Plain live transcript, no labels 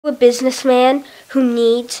a businessman who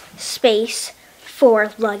needs space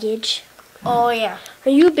for luggage? Oh, yeah.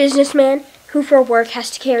 Are you a businessman who for work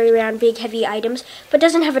has to carry around big heavy items but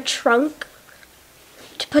doesn't have a trunk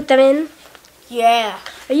to put them in? Yeah.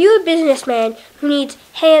 Are you a businessman who needs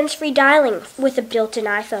hands-free dialing with a built-in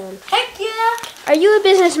iPhone? Heck yeah. Are you a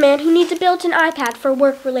businessman who needs a built-in iPad for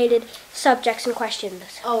work-related subjects and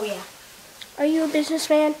questions? Oh, yeah. Are you a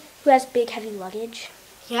businessman who has big heavy luggage?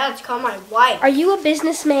 Yeah, it's called my wife. Are you a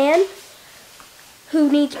businessman who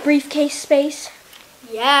needs briefcase space?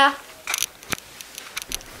 Yeah.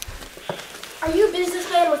 Are you a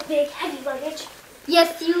businessman with big heavy luggage?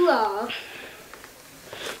 Yes, you are.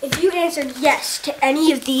 If you answered yes to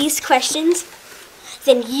any of these questions,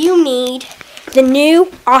 then you need the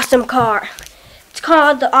new awesome car. It's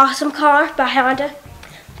called the Awesome Car by Honda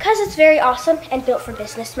because it's very awesome and built for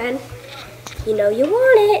businessmen. You know you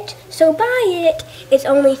want it, so buy it. It's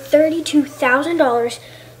only $32,000,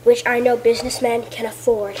 which I know businessmen can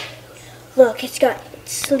afford. Look, it's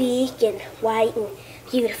sleek and white and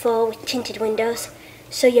beautiful with tinted windows,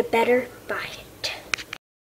 so you better buy it.